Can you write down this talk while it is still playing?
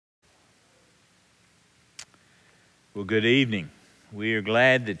Well, good evening. We are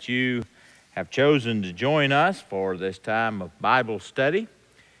glad that you have chosen to join us for this time of Bible study.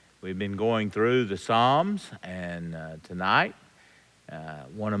 We've been going through the Psalms, and tonight,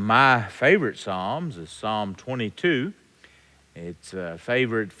 one of my favorite Psalms is Psalm 22. It's a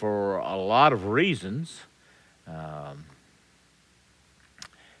favorite for a lot of reasons.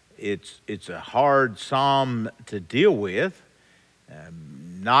 It's a hard psalm to deal with.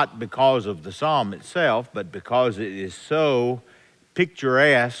 Not because of the psalm itself, but because it is so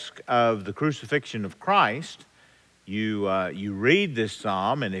picturesque of the crucifixion of Christ. You read this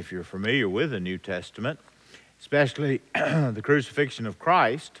psalm, and if you're familiar with the New Testament, especially the crucifixion of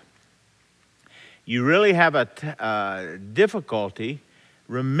Christ, you really have a difficulty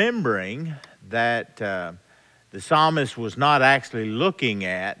remembering that the psalmist was not actually looking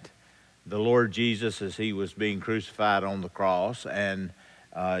at the Lord Jesus as he was being crucified on the cross, and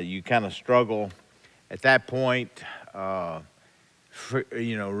you kind of struggle at that point,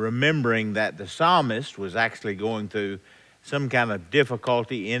 remembering that the psalmist was actually going through some kind of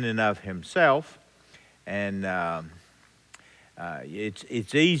difficulty in and of himself, and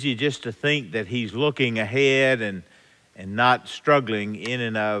it's easy just to think that he's looking ahead and not struggling in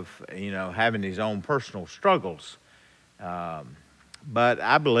and of having his own personal struggles. But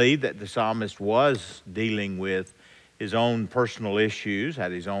I believe that the psalmist was dealing with his own personal issues,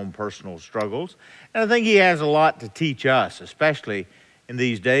 had his own personal struggles. And I think he has a lot to teach us, especially in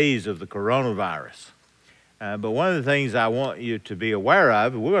these days of the coronavirus. But one of the things I want you to be aware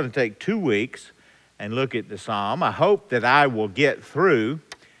of, we're going to take 2 weeks and look at the psalm. I hope that I will get through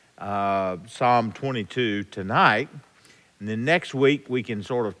Psalm 22 tonight. And then next week we can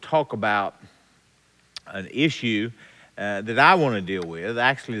sort of talk about an issue that I want to deal with.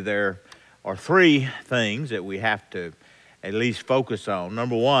 Actually, there are 3 things that we have to at least focus on.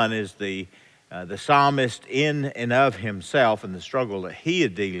 Number one is the psalmist in and of himself and the struggle that he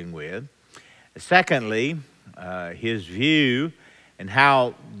is dealing with. Secondly, his view and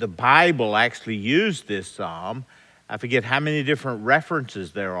how the Bible actually used this psalm. I forget how many different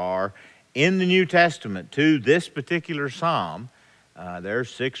references there are in the New Testament to this particular psalm. There's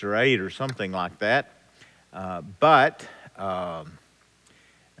 6 or 8 or something like that. But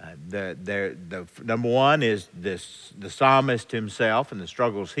the number one is the psalmist himself and the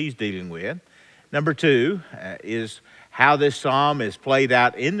struggles he's dealing with. Number 2 is how this psalm is played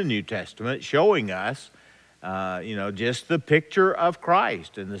out in the New Testament, showing us, just the picture of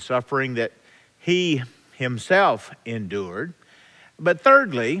Christ and the suffering that he himself endured. But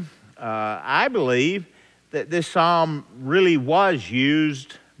thirdly, I believe that this psalm really was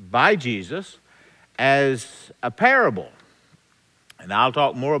used by Jesus as a parable. And I'll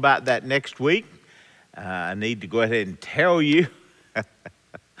talk more about that next week. I need to go ahead and tell you. I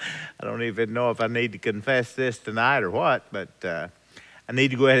don't even know if I need to confess this tonight or what, but I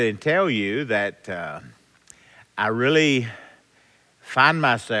need to go ahead and tell you that I really find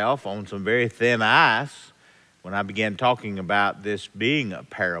myself on some very thin ice when I began talking about this being a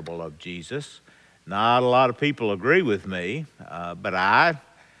parable of Jesus. Not a lot of people agree with me, but I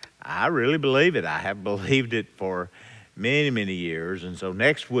really believe it. I have believed it for many, many years. And so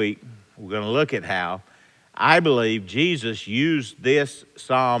next week, we're going to look at how I believe Jesus used this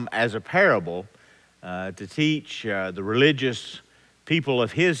psalm as a parable to teach the religious people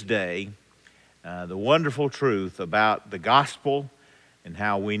of his day the wonderful truth about the gospel and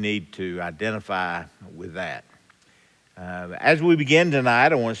how we need to identify with that. As we begin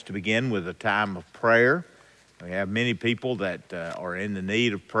tonight, I want us to begin with a time of prayer. We have many people that are in the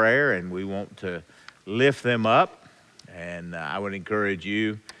need of prayer, and we want to lift them up. And I would encourage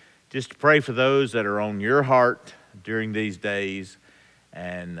you just to pray for those that are on your heart during these days,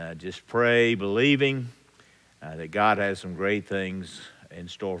 and just pray, believing that God has some great things in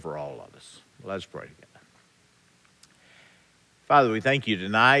store for all of us. Let's pray together. Father, we thank you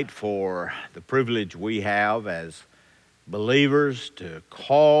tonight for the privilege we have as believers to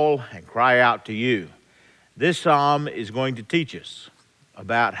call and cry out to you. This psalm is going to teach us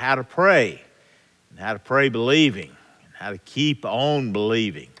about how to pray and how to pray believing and how to keep on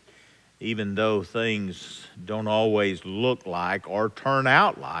believing, even though things don't always look like or turn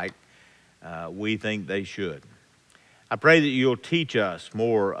out like we think they should. I pray that you'll teach us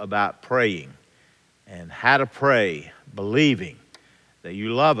more about praying and how to pray believing that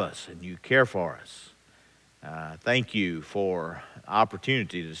you love us and you care for us. Thank you for the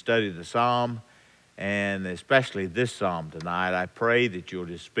opportunity to study the psalm, and especially this psalm tonight. I pray that you'll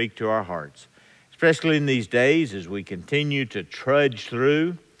just speak to our hearts, especially in these days as we continue to trudge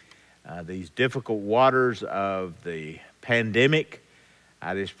through these difficult waters of the pandemic.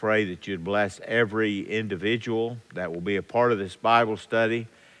 I just pray that you'd bless every individual that will be a part of this Bible study,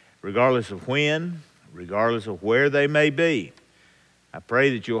 regardless of when, regardless of where they may be. I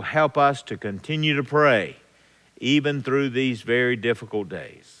pray that you'll help us to continue to pray, even through these very difficult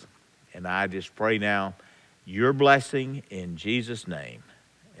days. And I just pray now your blessing in Jesus' name.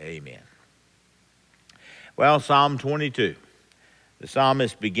 Amen. Well, Psalm 22. The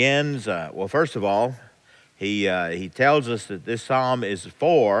psalmist begins, first of all, he tells us that this psalm is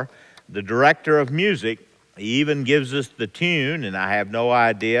for the director of music. He even gives us the tune, and I have no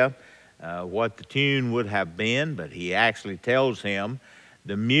idea what the tune would have been, but he actually tells him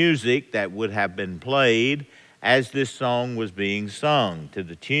the music that would have been played as this song was being sung, to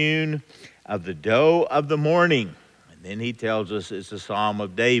the tune of the doe of the morning. And then he tells us it's a Psalm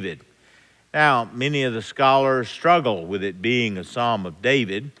of David. Now, many of the scholars struggle with it being a Psalm of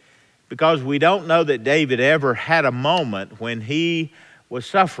David because we don't know that David ever had a moment when he was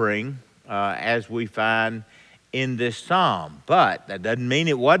suffering, as we find in this psalm. But that doesn't mean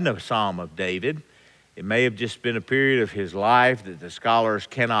it wasn't a Psalm of David. It may have just been a period of his life that the scholars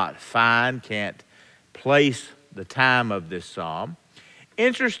cannot find, can't place the time of this psalm.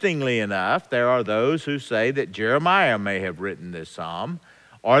 Interestingly enough, there are those who say that Jeremiah may have written this psalm,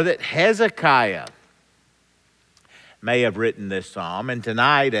 or that Hezekiah may have written this psalm. And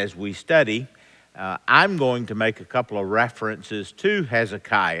tonight, as we study, I'm going to make a couple of references to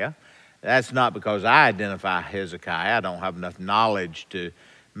Hezekiah. That's not because I identify Hezekiah. I don't have enough knowledge to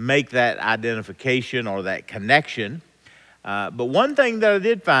make that identification or that connection. But one thing that I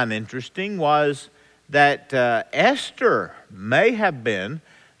did find interesting was that Esther may have been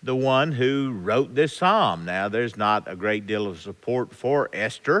the one who wrote this psalm. Now, there's not a great deal of support for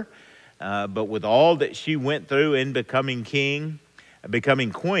Esther, but with all that she went through in becoming queen,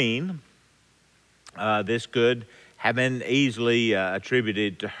 this could have been easily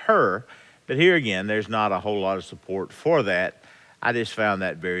attributed to her. But here again, there's not a whole lot of support for that. I just found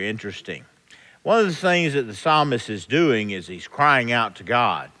that very interesting. One of the things that the psalmist is doing is he's crying out to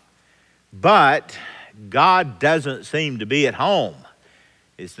God. But God doesn't seem to be at home.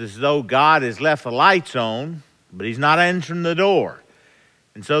 It's as though God has left the lights on, but he's not answering the door.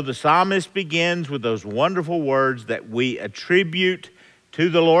 And so the psalmist begins with those wonderful words that we attribute to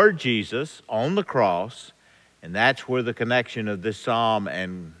the Lord Jesus on the cross, and that's where the connection of this psalm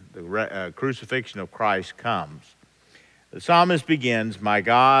and the crucifixion of Christ comes. The psalmist begins, my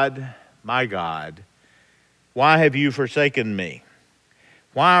God, why have you forsaken me?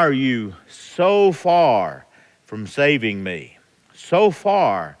 Why are you so far from saving me? So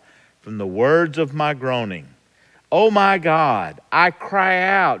far from the words of my groaning. Oh my God, I cry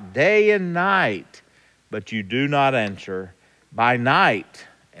out day and night, but you do not answer. By night,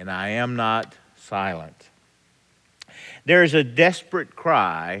 and I am not silent. There is a desperate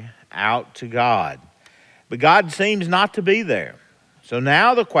cry out to God, but God seems not to be there. So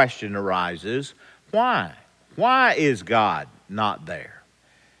now the question arises, why? Why is God not there?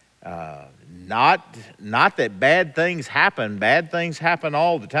 Not that bad things happen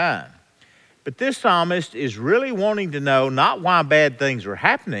all the time. But this psalmist is really wanting to know not why bad things are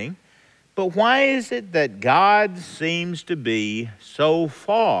happening, but why is it that God seems to be so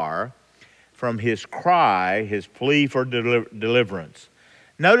far from his cry, his plea for deliverance?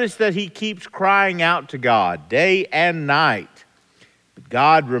 Notice that he keeps crying out to God day and night, but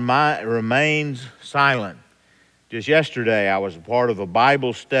God remains silent. Just yesterday, I was a part of a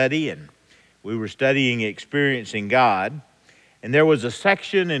Bible study, and we were studying Experiencing God. And there was a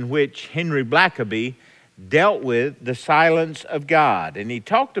section in which Henry Blackaby dealt with the silence of God. And he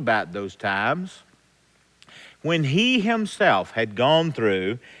talked about those times when he himself had gone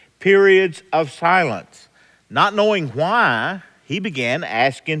through periods of silence. Not knowing why, he began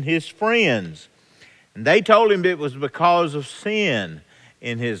asking his friends. And they told him it was because of sin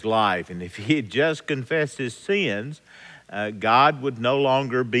in his life. And if he had just confessed his sins, God would no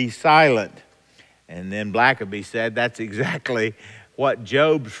longer be silent. And then Blackaby said that's exactly what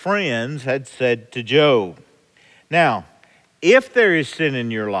Job's friends had said to Job. Now, if there is sin in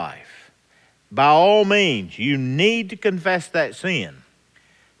your life, by all means, you need to confess that sin.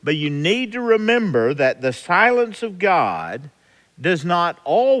 But you need to remember that the silence of God does not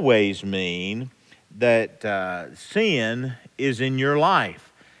always mean that sin is in your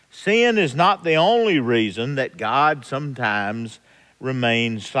life. Sin is not the only reason that God sometimes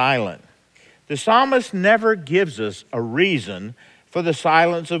remains silent. The psalmist never gives us a reason for the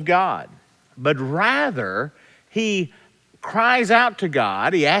silence of God, but rather he cries out to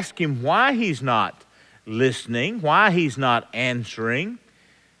God. He asks him why he's not listening, why he's not answering.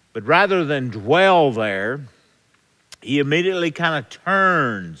 But rather than dwell there, he immediately kind of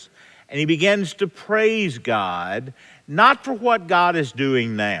turns and he begins to praise God, not for what God is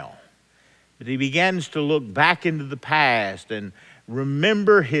doing now, but he begins to look back into the past and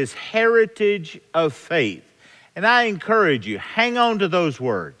remember his heritage of faith. And I encourage you, hang on to those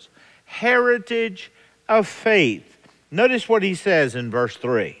words, heritage of faith. Notice what he says in verse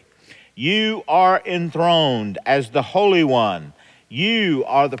 3. You are enthroned as the Holy One. You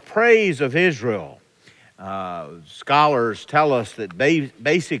are the praise of Israel. Scholars tell us that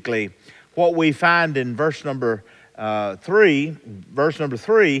basically what we find in verse number 3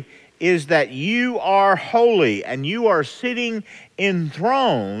 is that you are holy and you are sitting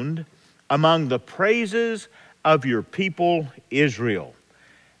enthroned among the praises of your people Israel.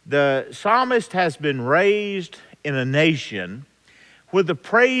 The psalmist has been raised in a nation where the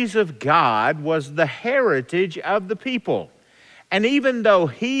praise of God was the heritage of the people. And even though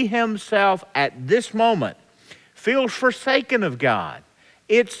he himself at this moment feels forsaken of God,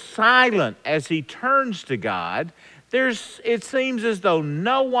 it's silent as he turns to God. It seems as though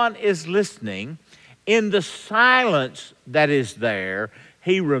no one is listening. In the silence that is there,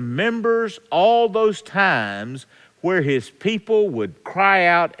 he remembers all those times where his people would cry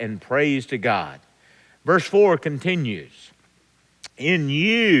out and praise to God. Verse 4 continues, in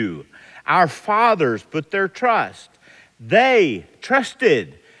you our fathers put their trust. They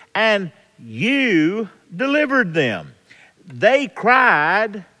trusted, and you delivered them. They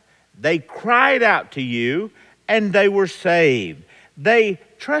cried out to you, and they were saved. They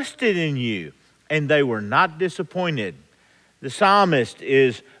trusted in you, and they were not disappointed. The psalmist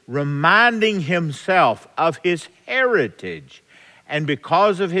is reminding himself of his heritage, and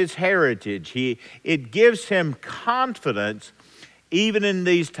because of his heritage, it gives him confidence even in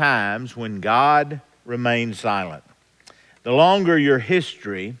these times when God remains silent. The longer your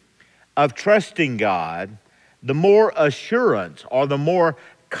history of trusting God, the more assurance or the more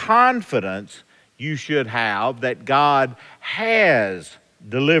confidence you should have that God has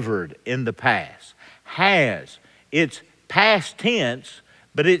delivered in the past. Has. It's past tense,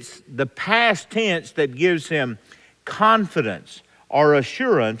 but it's the past tense that gives him confidence or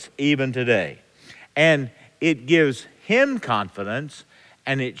assurance even today. And it gives him confidence,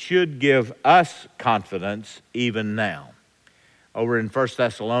 and it should give us confidence even now. Over in 1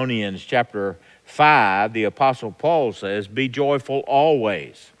 Thessalonians chapter 5, the Apostle Paul says, be joyful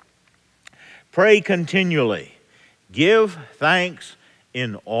always. Pray continually. Give thanks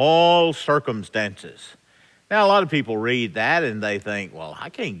in all circumstances. Now, a lot of people read that and they think, well, I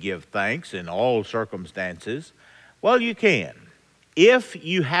can't give thanks in all circumstances. Well, you can. If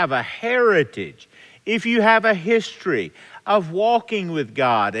you have a heritage, if you have a history of walking with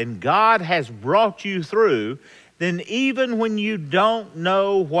God and God has brought you through, then even when you don't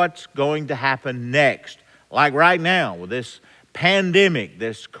know what's going to happen next, like right now with this pandemic,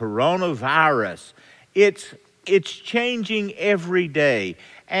 this coronavirus, it's changing every day.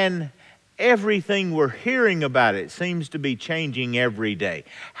 And everything we're hearing about it seems to be changing every day.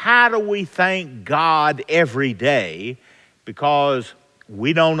 How do we thank God every day? Because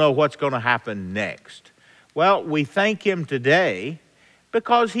we don't know what's going to happen next. Well, we thank Him today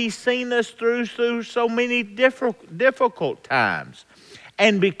because He's seen us through so many difficult times.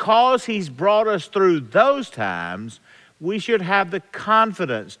 And because He's brought us through those times, we should have the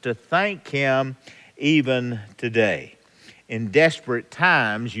confidence to thank Him even today. In desperate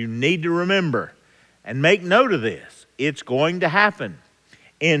times, you need to remember and make note of this. It's going to happen.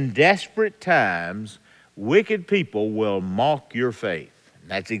 In desperate times, wicked people will mock your faith.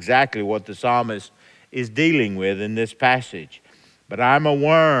 And that's exactly what the psalmist is dealing with in this passage. But I'm a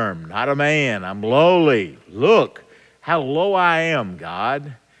worm, not a man. I'm lowly. Look how low I am,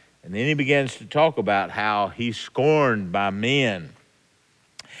 God. And then he begins to talk about how he's scorned by men.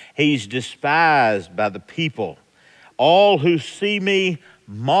 He's despised by the people. All who see me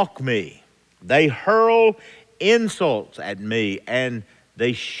mock me. They hurl insults at me and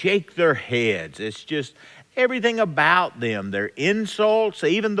they shake their heads. It's just everything about them, their insults,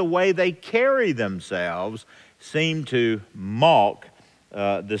 even the way they carry themselves, seem to mock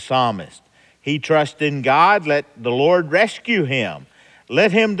the psalmist. He trusts in God. Let the Lord rescue him.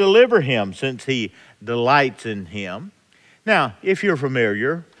 Let Him deliver him, since He delights in him. Now, if you're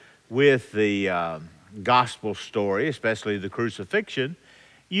familiar with the gospel story, especially the crucifixion,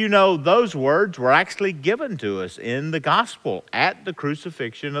 you know those words were actually given to us in the gospel at the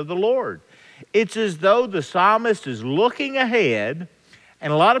crucifixion of the Lord. It's as though the psalmist is looking ahead,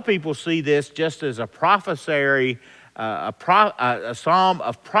 and a lot of people see this just as a prophecy, a psalm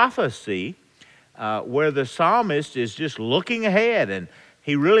of prophecy, where the psalmist is just looking ahead, and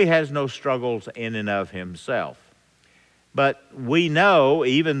he really has no struggles in and of himself. But we know,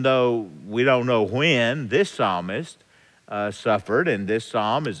 even though we don't know when this psalmist suffered, and this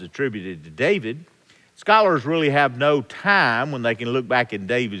psalm is attributed to David, scholars really have no time when they can look back in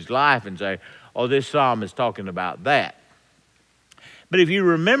David's life and say, oh, this psalm is talking about that. But if you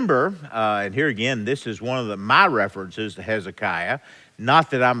remember, and here again, this is one of my references to Hezekiah,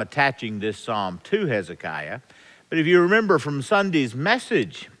 not that I'm attaching this psalm to Hezekiah, but if you remember from Sunday's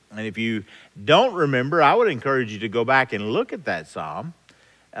message, and if you don't remember, I would encourage you to go back and look at that psalm.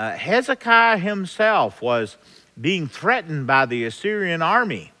 Hezekiah himself was being threatened by the Assyrian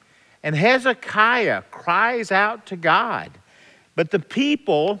army, and Hezekiah cries out to God. But the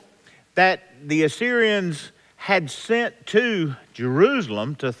people that the Assyrians had sent to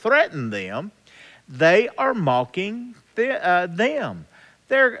Jerusalem to threaten them, they are mocking them.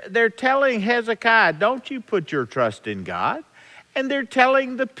 They're telling Hezekiah, don't you put your trust in God. And they're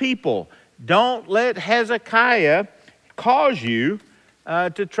telling the people, don't let Hezekiah cause you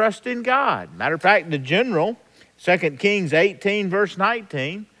to trust in God. Matter of fact, the general, 2 Kings 18, verse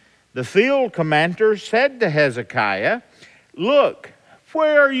 19, the field commander said to Hezekiah, look,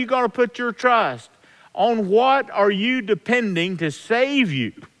 where are you going to put your trust? On what are you depending to save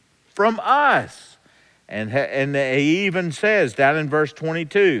you from us? And he even says down in verse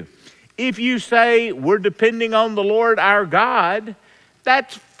 22, if you say we're depending on the Lord our God,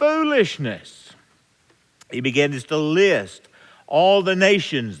 that's foolishness. He begins to list all the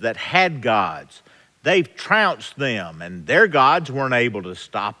nations that had gods. They've trounced them, and their gods weren't able to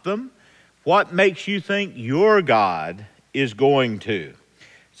stop them. What makes you think your God is going to?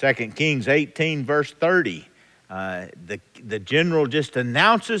 2 Kings 18, verse 30, the general just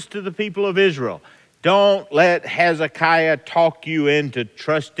announces to the people of Israel, don't let Hezekiah talk you into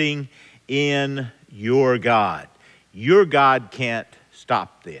trusting in your God. Your God can't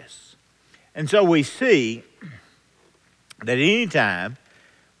stop this. And so we see that anytime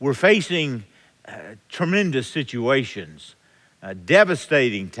we're facing tremendous situations,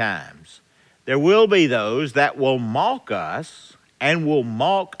 devastating times, there will be those that will mock us and will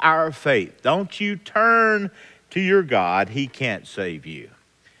mock our faith. Don't you turn to your God, he can't save you.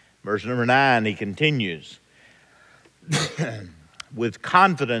 Verse number 9, he continues, with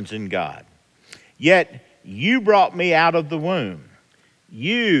confidence in God. Yet you brought me out of the womb.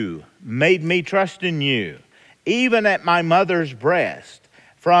 You made me trust in you, even at my mother's breast.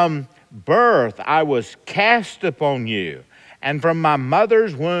 From birth I was cast upon you, and from my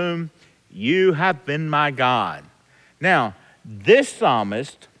mother's womb you have been my God. Now, this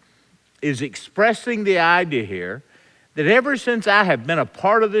psalmist is expressing the idea here that ever since I have been a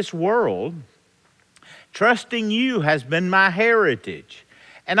part of this world, trusting you has been my heritage.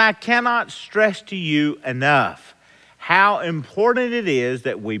 And I cannot stress to you enough how important it is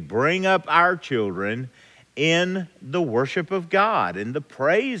that we bring up our children in the worship of God, in the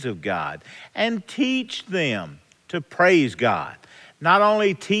praise of God, and teach them to praise God. Not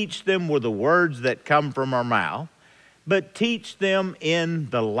only teach them with the words that come from our mouth, but teach them in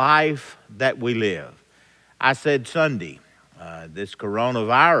the life that we live. I said Sunday, this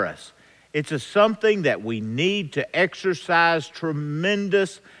coronavirus, it's something that we need to exercise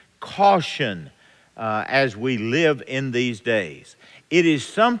tremendous caution as we live in these days. It is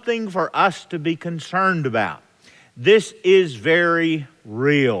something for us to be concerned about. This is very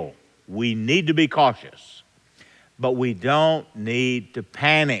real. We need to be cautious, but we don't need to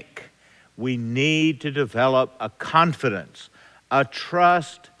panic. We need to develop a confidence, a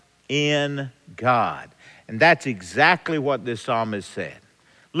trust in God. And that's exactly what this psalmist said.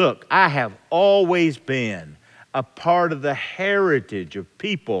 Look, I have always been a part of the heritage of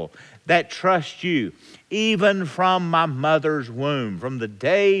people that trust you, even from my mother's womb. From the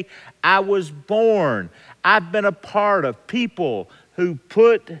day I was born, I've been a part of people who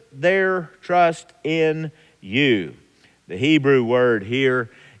put their trust in you. The Hebrew word here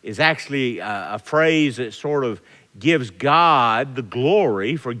is actually a phrase that sort of gives God the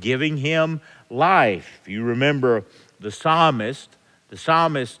glory for giving him life. If you remember the psalmist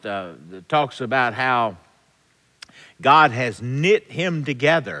talks about how God has knit him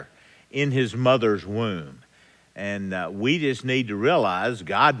together in his mother's womb. And we just need to realize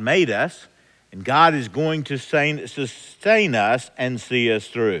God made us, and God is going to sustain us and see us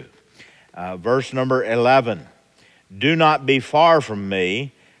through. Verse number 11, do not be far from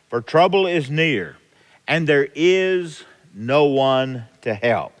me, for trouble is near, and there is no one to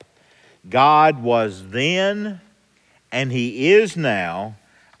help. God was then, and he is now,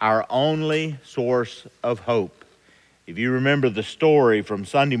 our only source of hope. If you remember the story from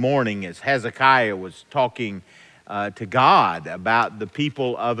Sunday morning as Hezekiah was talking to God about the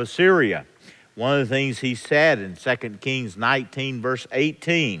people of Assyria, one of the things he said in 2 Kings 19, verse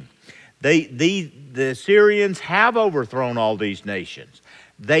 18. The Assyrians have overthrown all these nations.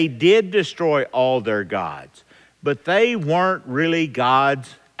 They did destroy all their gods, but they weren't really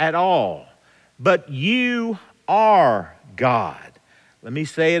gods at all. But you are God. Let me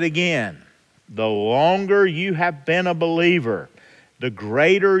say it again. The longer you have been a believer, the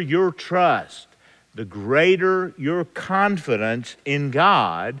greater your trust, the greater your confidence in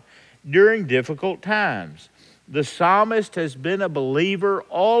God during difficult times. The psalmist has been a believer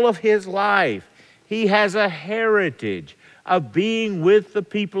all of his life. He has a heritage of being with the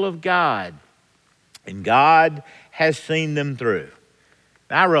people of God, and God has seen them through.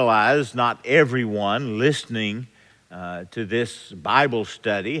 I realize not everyone listening to this Bible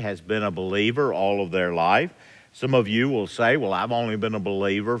study has been a believer all of their life. Some of you will say, well, I've only been a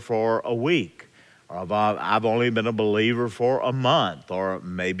believer for a week, or I've only been a believer for a month, or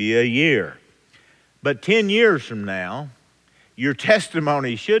maybe a year. But 10 years from now, your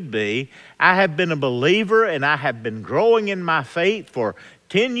testimony should be, I have been a believer and I have been growing in my faith for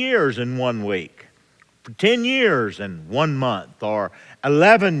 10 years in 1 week, for 10 years in 1 month, or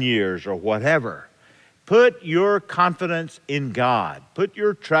 11 years, or whatever. Put your confidence in God. Put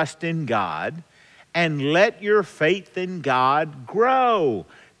your trust in God, and let your faith in God grow.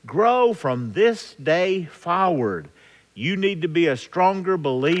 Grow from this day forward. You need to be a stronger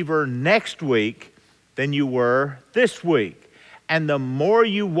believer next week than you were this week. And the more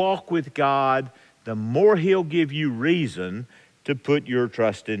you walk with God, the more He'll give you reason to put your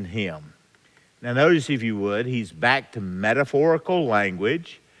trust in Him. Now notice, if you would, he's back to metaphorical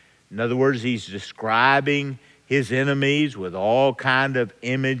language. In other words, he's describing his enemies with all kind of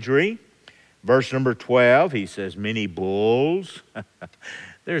imagery. Verse number 12, he says, many bulls.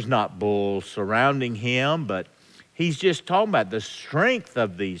 There's not bulls surrounding him, but he's just talking about the strength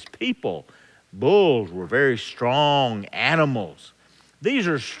of these people. Bulls were very strong animals. These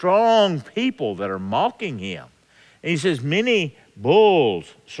are strong people that are mocking him. And he says, many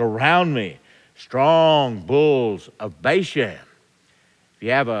bulls surround me, strong bulls of Bashan. If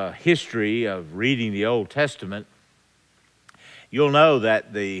you have a history of reading the Old Testament, you'll know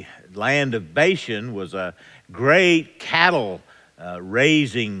that the land of Bashan was a great cattle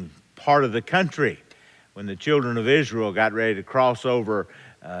raising part of the country. When the children of Israel got ready to cross over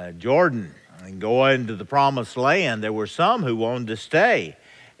Jordan and go into the promised land, there were some who wanted to stay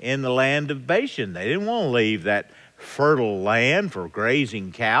in the land of Bashan. They didn't want to leave that fertile land for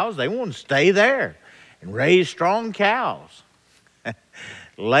grazing cows. They wanted to stay there and raise strong cows.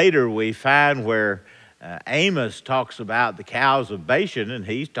 Later we find where Amos talks about the cows of Bashan, and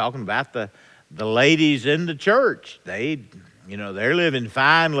he's talking about the ladies in the church. They're living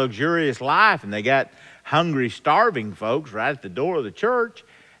fine, luxurious life, and they got hungry, starving folks right at the door of the church.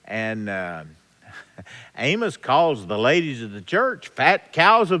 And Amos calls the ladies of the church fat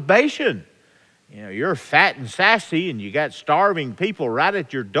cows of Bashan. You're fat and sassy, and you got starving people right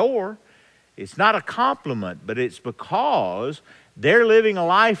at your door. It's not a compliment, but it's because they're living a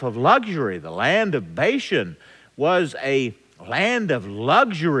life of luxury. The land of Bashan was a land of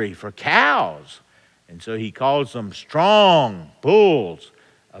luxury for cows. And so he calls them strong bulls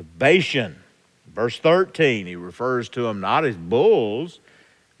of Bashan. Verse 13, he refers to them not as bulls,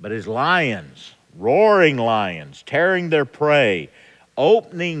 but as lions, roaring lions, tearing their prey,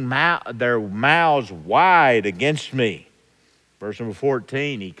 opening their mouths wide against me. Verse number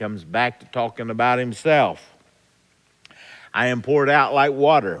 14, he comes back to talking about himself. I am poured out like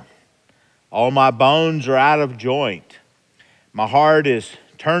water. All my bones are out of joint. My heart is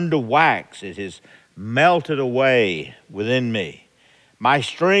turned to wax. It has melted away within me. My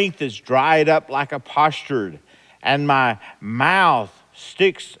strength is dried up like a potsherd, and my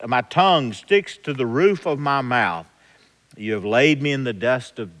tongue sticks to the roof of my mouth. You have laid me in the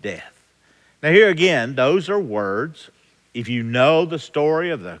dust of death. Now here again, those are words. If you know the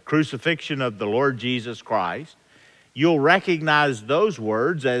story of the crucifixion of the Lord Jesus Christ, you'll recognize those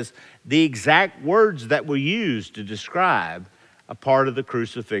words as the exact words that were used to describe a part of the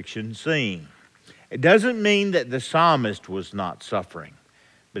crucifixion scene. It doesn't mean that the psalmist was not suffering,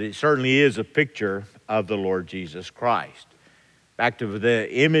 but it certainly is a picture of the Lord Jesus Christ. Back to the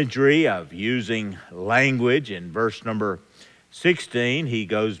imagery of using language in verse number 16, he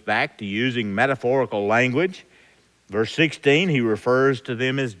goes back to using metaphorical language. Verse 16, he refers to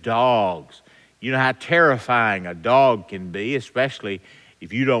them as dogs. You know how terrifying a dog can be, especially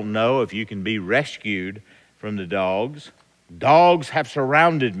if you don't know if you can be rescued from the dogs. Dogs have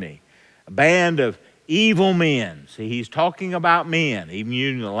surrounded me, a band of evil men. See, he's talking about men, even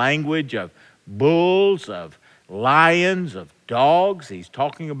using the language of bulls, of lions, of dogs, he's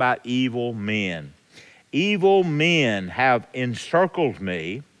talking about evil men. Evil men have encircled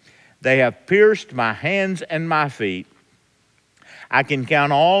me. They have pierced my hands and my feet. I can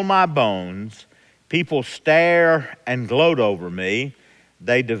count all my bones. People stare and gloat over me.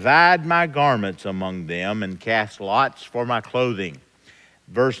 They divide my garments among them and cast lots for my clothing.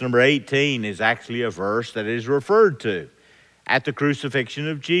 Verse number 18 is actually a verse that is referred to at the crucifixion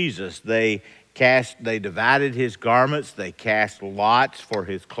of Jesus. They divided his garments. They cast lots for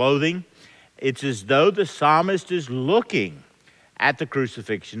his clothing. It's as though the psalmist is looking at the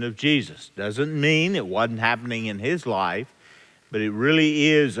crucifixion of Jesus. Doesn't mean it wasn't happening in his life, but it really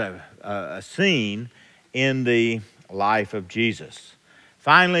is a scene in the life of Jesus.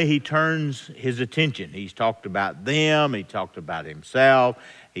 Finally, he turns his attention. He's talked about them. He talked about himself.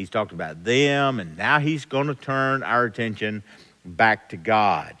 He's talked about them. And now he's going to turn our attention back to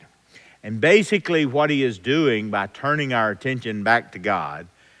God. And basically what he is doing by turning our attention back to God,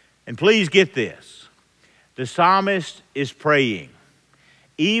 and please get this, the psalmist is praying,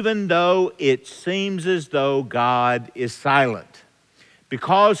 even though it seems as though God is silent,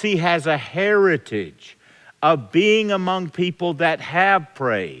 because he has a heritage of being among people that have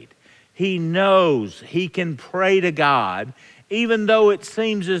prayed. He knows he can pray to God, even though it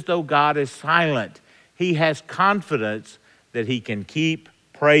seems as though God is silent. He has confidence that he can keep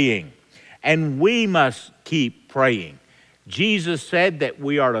praying. And we must keep praying. Jesus said that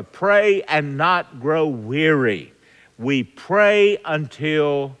we are to pray and not grow weary. We pray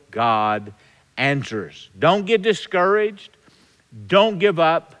until God answers. Don't get discouraged. Don't give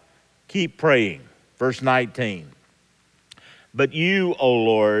up. Keep praying. Verse 19. But you, O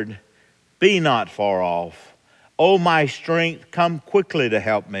Lord, be not far off. O my strength, come quickly to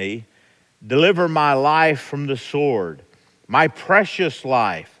help me. Deliver my life from the sword, my precious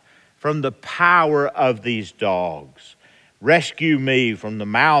life from the power of these dogs. Rescue me from the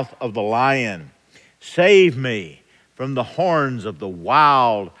mouth of the lion. Save me from the horns of the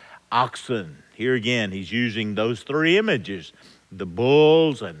wild oxen. Here again, he's using those three images, the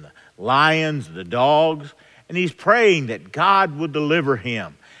bulls and the lions, the dogs, and he's praying that God would deliver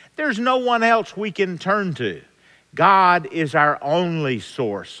him. There's no one else we can turn to. God is our only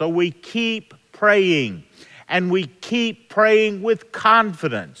source. So we keep praying, and we keep praying with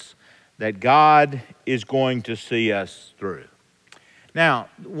confidence that God is going to see us through. Now,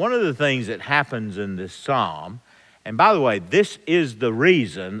 one of the things that happens in this psalm, and by the way, this is the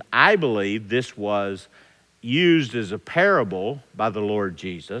reason I believe this was used as a parable by the Lord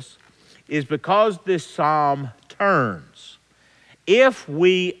Jesus, is because this psalm turns. If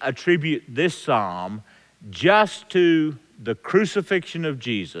we attribute this psalm just to the crucifixion of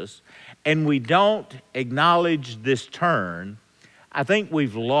Jesus and we don't acknowledge this turn, I think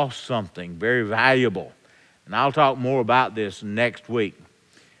we've lost something very valuable. And I'll talk more about this next week.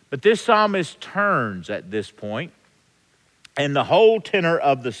 But this psalmist turns at this point, and the whole tenor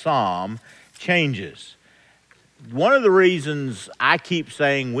of the psalm changes. One of the reasons I keep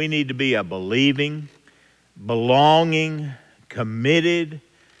saying we need to be a believing, belonging, committed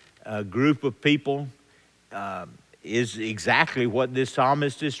group of people is exactly what this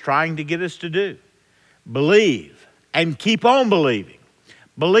psalmist is trying to get us to do. Believe and keep on believing.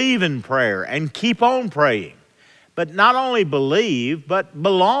 Believe in prayer and keep on praying. But not only believe, but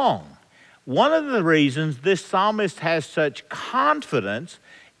belong. One of the reasons this psalmist has such confidence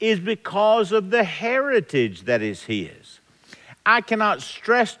is because of the heritage that is his. I cannot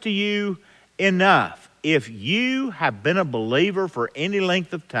stress to you enough, if you have been a believer for any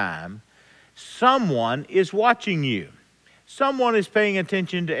length of time, someone is watching you. Someone is paying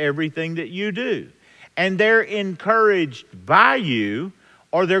attention to everything that you do. And they're encouraged by you,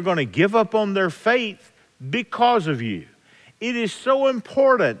 or they're going to give up on their faith because of you. It is so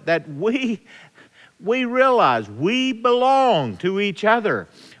important that we realize we belong to each other.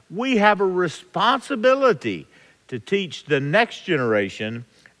 We have a responsibility to teach the next generation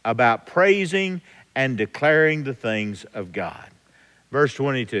about praising and declaring the things of God. Verse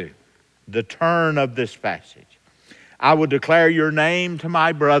 22, the turn of this passage. I will declare your name to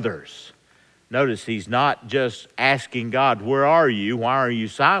my brothers. Notice he's not just asking God, where are you? Why are you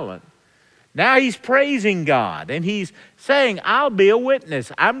silent? Now he's praising God, and he's saying, I'll be a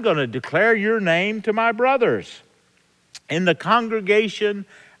witness. I'm going to declare your name to my brothers. In the congregation,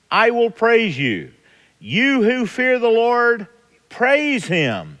 I will praise you. You who fear the Lord, praise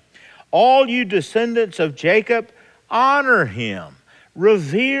him. All you descendants of Jacob, honor him.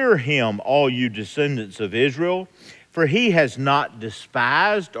 Revere him, all you descendants of Israel, for he has not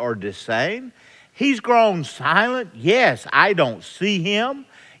despised or disdained. He's grown silent. Yes, I don't see him.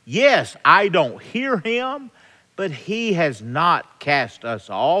 Yes, I don't hear him. but He has not cast us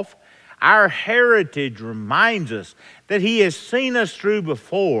off. Our heritage reminds us that He has seen us through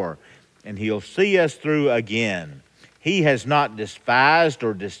before, and He'll see us through again. He has not despised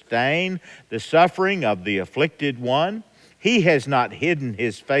or disdained the suffering of the afflicted one. He has not hidden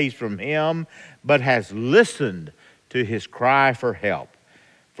His face from him, but has listened to his cry for help.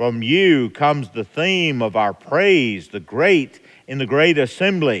 From you comes the theme of our praise, the great in the great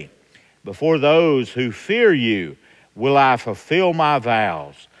assembly. Before those who fear you will I fulfill my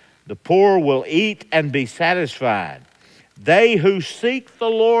vows. The poor will eat and be satisfied. They who seek the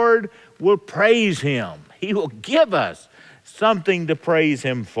Lord will praise Him. He will give us something to praise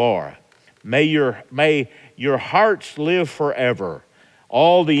Him for. May your hearts live forever.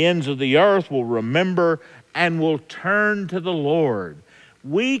 All the ends of the earth will remember and will turn to the Lord.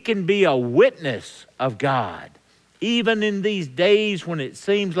 We can be a witness of God, even in these days when it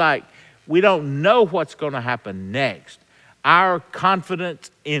seems like we don't know what's going to happen next. Our confidence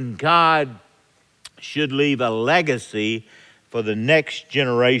in God should leave a legacy for the next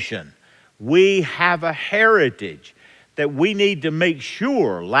generation. We have a heritage that we need to make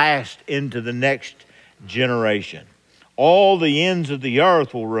sure lasts into the next generation. All the ends of the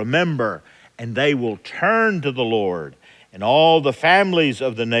earth will remember, and they will turn to the Lord, and all the families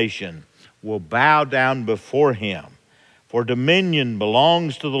of the nation will bow down before Him. For dominion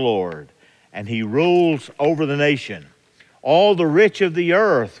belongs to the Lord, and He rules over the nation. All the rich of the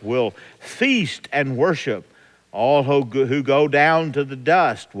earth will feast and worship. All who go down to the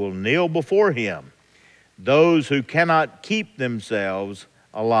dust will kneel before Him. Those who cannot keep themselves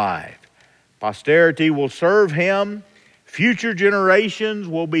alive. Posterity will serve Him. Future generations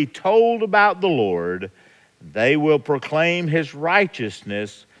will be told about the Lord. They will proclaim His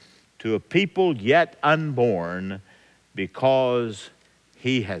righteousness to a people yet unborn, because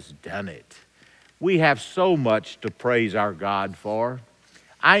He has done it. We have so much to praise our God for.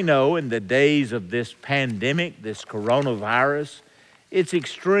 I know in the days of this pandemic, this coronavirus, it's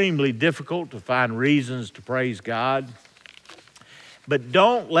extremely difficult to find reasons to praise God. But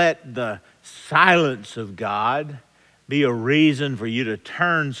don't let the silence of God be a reason for you to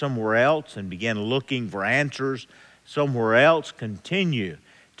turn somewhere else and begin looking for answers somewhere else. Continue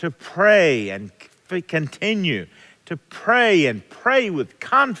to pray and continue to pray, and pray with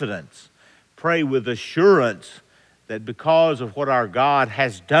confidence. Pray with assurance that because of what our God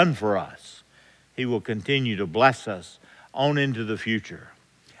has done for us, He will continue to bless us on into the future.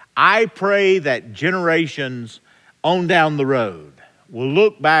 I pray that generations on down the road will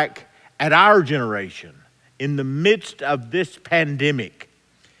look back at our generation in the midst of this pandemic,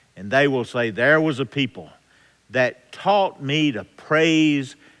 and they will say, there was a people that taught me to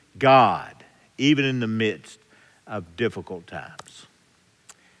praise God, even in the midst of difficult times.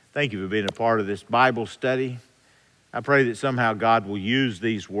 Thank you for being a part of this Bible study. I pray that somehow God will use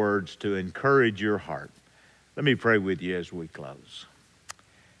these words to encourage your heart. Let me pray with you as we close.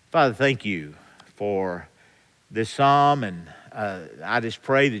 Father, thank you for this psalm, and I just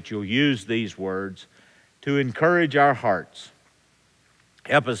pray that you'll use these words to encourage our hearts.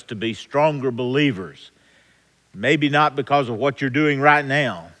 Help us to be stronger believers, maybe not because of what you're doing right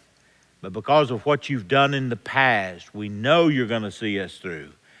now, but because of what you've done in the past. We know you're going to see us through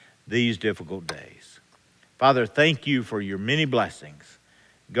these difficult days. Father, thank you for your many blessings.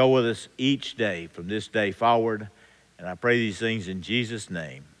 Go with us each day from this day forward. And I pray these things in Jesus'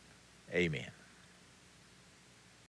 name. Amen.